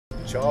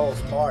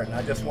Charles Martin.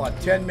 I just won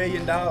 $10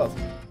 million.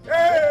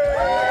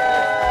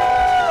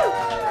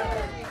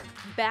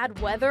 Bad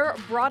weather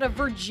brought a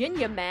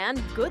Virginia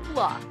man good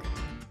luck.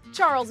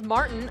 Charles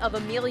Martin of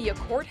Amelia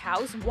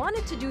Courthouse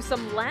wanted to do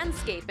some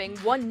landscaping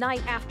one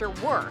night after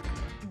work,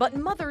 but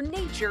Mother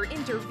Nature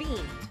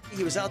intervened.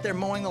 He was out there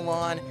mowing the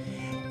lawn,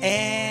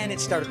 and it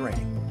started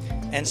raining.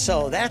 And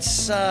so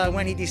that's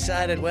when he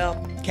decided,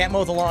 well, can't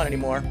mow the lawn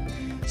anymore.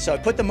 So I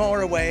put the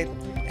mower away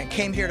and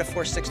came here to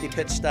 460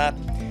 Pit Stop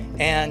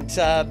and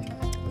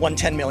won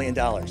 $10 million.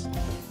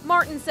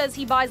 Martin says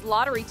he buys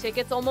lottery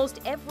tickets almost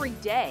every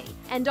day,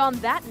 and on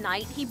that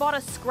night he bought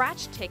a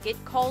scratch ticket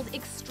called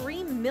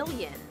Extreme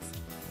Millions.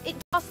 It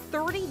cost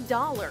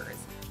 $30,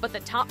 but the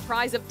top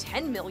prize of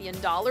 $10 million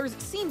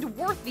seemed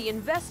worth the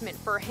investment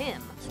for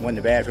him. Went in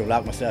the bathroom,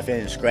 locked myself in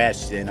and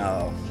scratched, and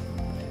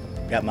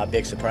got my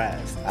big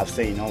surprise. I've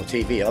seen on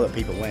TV other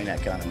people winning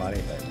that kind of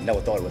money, but never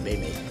thought it would be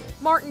me.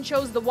 Martin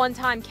chose the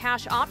one-time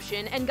cash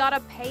option and got a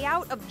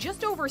payout of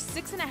just over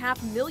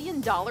 $6.5 million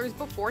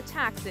before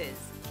taxes.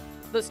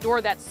 The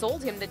store that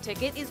sold him the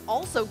ticket is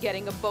also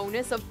getting a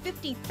bonus of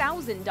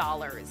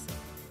 $50,000.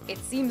 It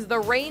seems the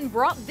rain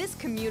brought this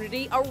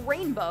community a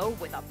rainbow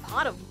with a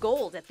pot of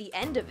gold at the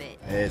end of it.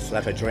 It's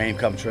like a dream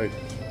come true.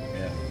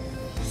 Yeah,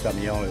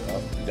 something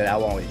that I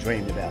always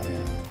dreamed about.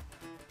 Yeah.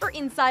 For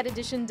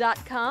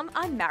InsideEdition.com,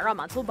 I'm Mara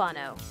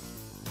Montalbano.